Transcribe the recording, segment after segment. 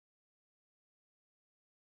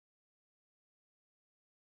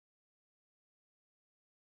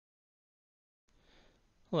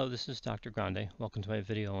Hello, this is Dr. Grande. Welcome to my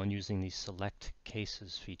video on using the Select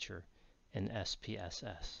Cases feature in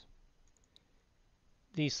SPSS.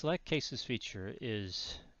 The Select Cases feature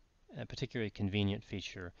is a particularly convenient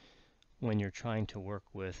feature when you're trying to work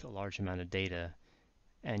with a large amount of data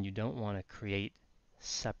and you don't want to create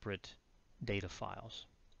separate data files.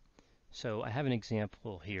 So I have an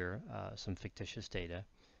example here, some fictitious data.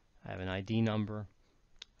 I have an ID number,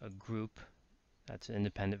 a group. That's an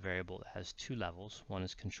independent variable that has two levels. One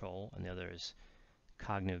is control and the other is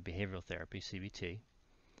cognitive behavioral therapy, CBT.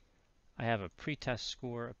 I have a pre-test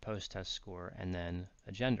score, a post-test score, and then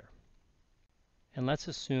a gender. And let's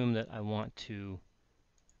assume that I want to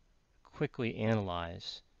quickly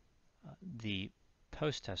analyze the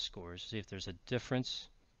post-test scores, see if there's a difference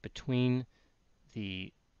between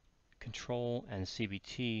the control and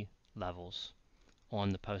CBT levels on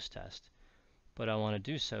the post-test. But I want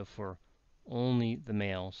to do so for only the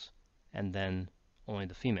males and then only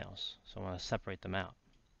the females. So I want to separate them out.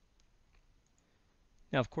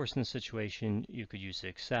 Now, of course, in this situation, you could use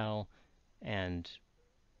Excel and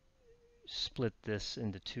split this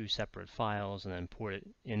into two separate files and then import it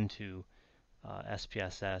into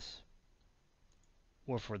SPSS.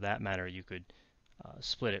 Or for that matter, you could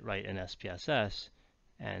split it right in SPSS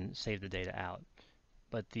and save the data out.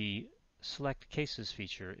 But the Select Cases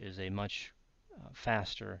feature is a much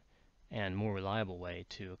faster and more reliable way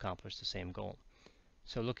to accomplish the same goal.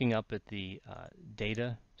 So looking up at the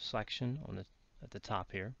data selection at the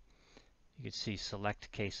top here, you can see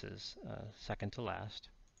Select Cases, second to last.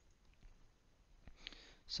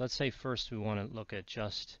 So let's say first we want to look at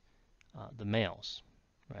just the males,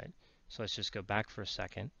 right? So let's just go back for a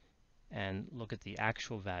second and look at the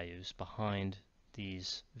actual values behind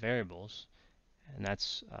these variables, and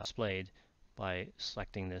that's displayed by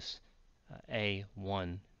selecting this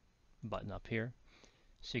A1 button up here.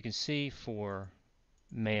 So you can see for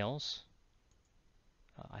males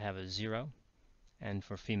I have a 0, and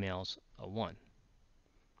for females a 1.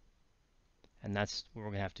 And that's what we're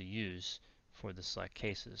going to have to use for the select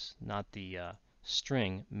cases, not the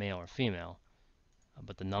string male or female,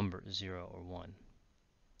 but the number 0 or 1.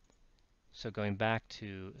 So going back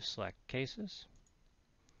to select cases,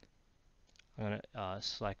 I'm going to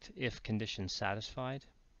select if condition satisfied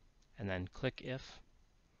and then click if.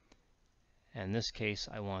 And in this case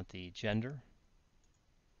I want the gender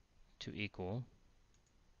to equal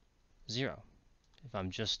 0 if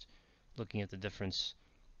I'm just looking at the difference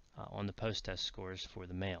on the post-test scores for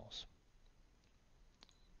the males.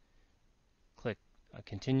 Click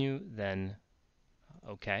continue, then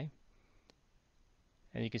OK.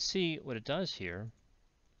 And you can see what it does here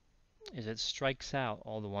is it strikes out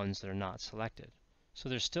all the ones that are not selected. So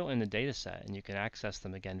they're still in the data set and you can access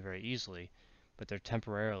them again very easily, but they're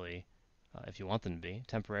temporarily, if you want them to be,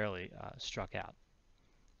 temporarily struck out,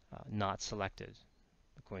 not selected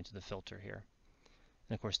according to the filter here.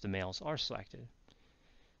 And of course the males are selected.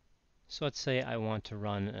 So let's say I want to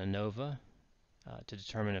run an ANOVA to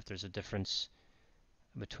determine if there's a difference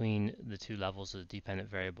between the two levels of the dependent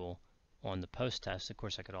variable on the post-test. Of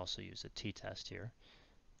course I could also use a t-test here,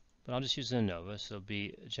 but I'll just use an ANOVA. So it'll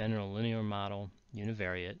be a general linear model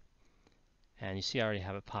univariate, and you see I already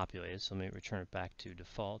have it populated, so let me return it back to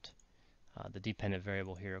default. The dependent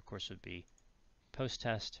variable here of course would be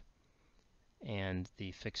post-test, and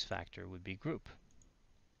the fixed factor would be group.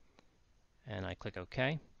 And I click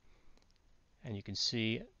OK, and you can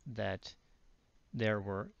see that there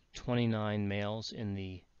were 29 males in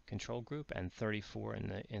the control group and 34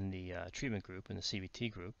 in the treatment group, in the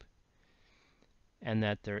CBT group, and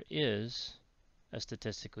that there is a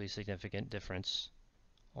statistically significant difference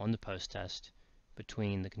on the post-test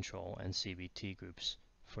between the control and CBT groups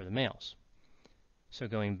for the males. So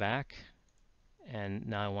going back, and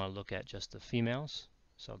now I want to look at just the females,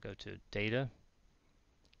 so I'll go to Data,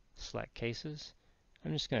 Select Cases.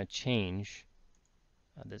 I'm just going to change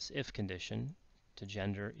this if condition to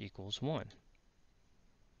gender equals 1.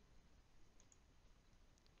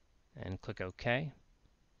 And click OK.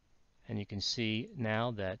 And you can see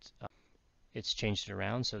now that it's changed it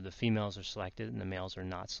around, so the females are selected and the males are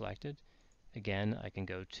not selected. Again, I can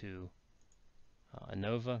go to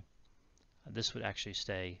ANOVA. This would actually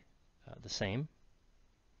stay the same.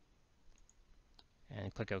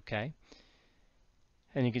 And click OK.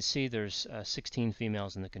 And you can see there's 16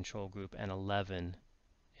 females in the control group and 11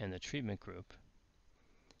 in the treatment group.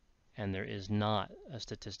 And there is not a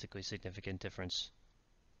statistically significant difference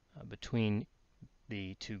between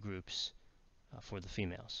the two groups for the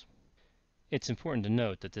females. It's important to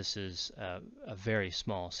note that this is a very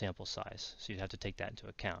small sample size, so you have to take that into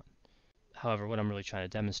account. However, what I'm really trying to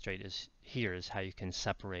demonstrate here is how you can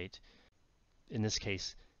separate in this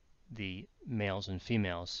case, the males and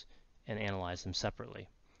females and analyze them separately.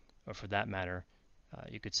 Or for that matter,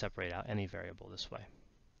 you could separate out any variable this way.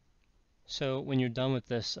 So when you're done with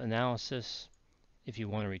this analysis, if you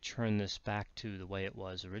want to return this back to the way it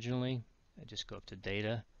was originally, just go up to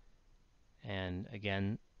Data, and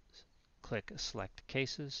again, click Select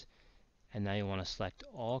Cases, and now you want to select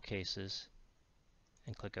all cases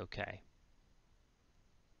and click OK.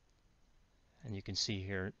 And you can see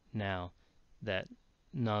here now that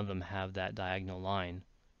none of them have that diagonal line.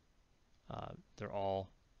 They're all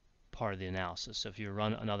part of the analysis. So if you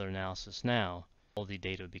run another analysis now, all the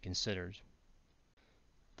data would be considered.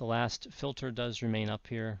 The last filter does remain up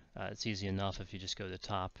here. It's easy enough if you just go to the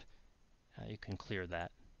top. You can clear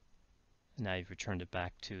that. And now you've returned it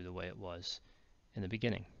back to the way it was in the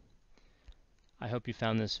beginning. I hope you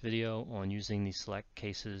found this video on using the Select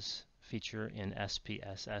Cases feature in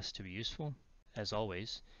SPSS to be useful. As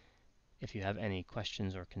always, if you have any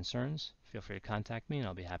questions or concerns, feel free to contact me and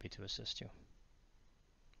I'll be happy to assist you.